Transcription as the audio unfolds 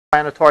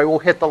Self-explanatory. We'll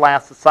hit the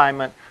last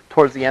assignment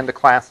towards the end of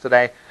class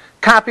today.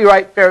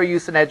 Copyright, fair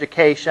use, and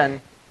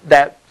education.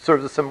 That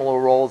serves a similar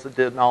role as it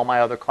did in all my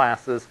other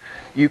classes.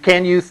 You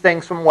can use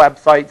things from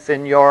websites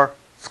in your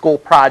school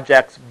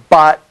projects,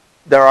 but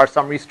there are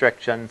some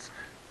restrictions.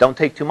 Don't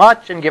take too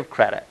much and give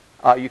credit.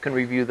 You can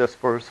review this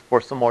for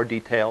some more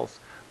details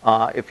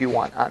if you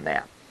want on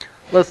that.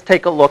 Let's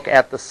take a look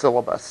at the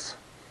syllabus.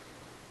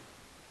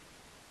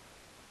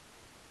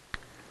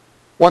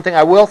 One thing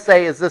I will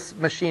say is this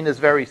machine is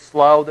very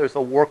slow. There's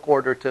a work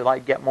order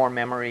to get more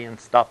memory and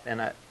stuff in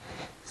it.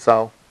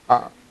 So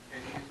as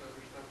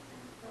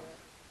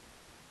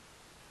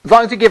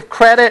long as you give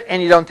credit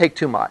and you don't take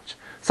too much.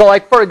 So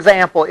for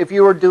example, if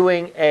you were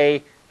doing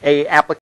a application